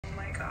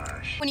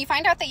blush. When you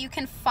find out that you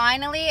can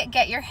finally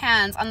get your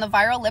hands on the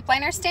viral lip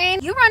liner stain,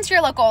 you run to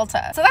your local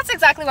Ulta. So that's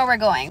exactly where we're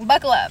going.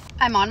 Buckle up.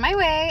 I'm on my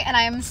way and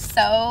I am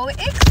so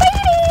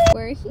excited.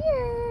 We're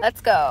here.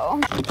 Let's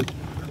go.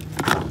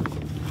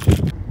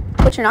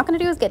 What you're not gonna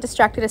do is get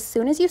distracted as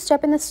soon as you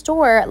step in the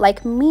store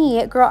like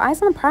me. Girl,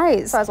 eyes on the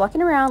prize. So I was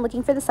walking around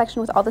looking for the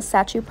section with all the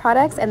Satchu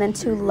products, and then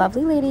two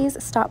lovely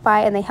ladies stopped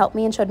by and they helped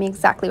me and showed me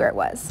exactly where it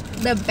was.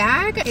 The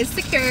bag is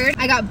secured.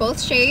 I got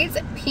both shades,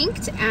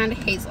 pinked and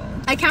hazel.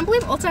 I can't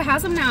believe Ulta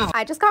has them now.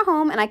 I just got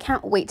home and I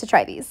can't wait to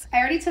try these. I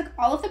already took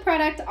all of the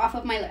product off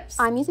of my lips.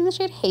 I'm using the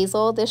shade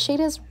Hazel. This shade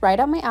is right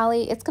up my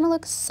alley. It's gonna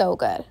look so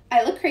good.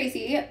 I look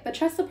crazy, but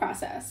trust the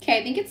process. Okay,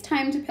 I think it's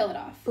time to peel it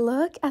off.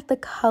 Look at the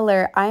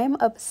color. I am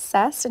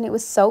obsessed and it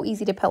was so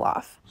easy to peel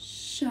off.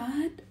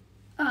 Shut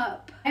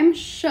up. I'm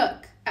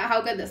shook at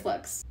how good this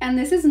looks. And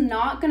this is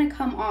not gonna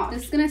come off.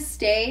 This is gonna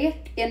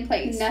stay in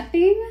place.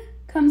 Nothing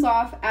comes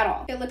off at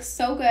all. It looks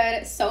so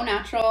good, so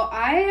natural.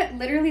 I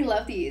literally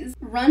love these.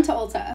 Run to Ulta.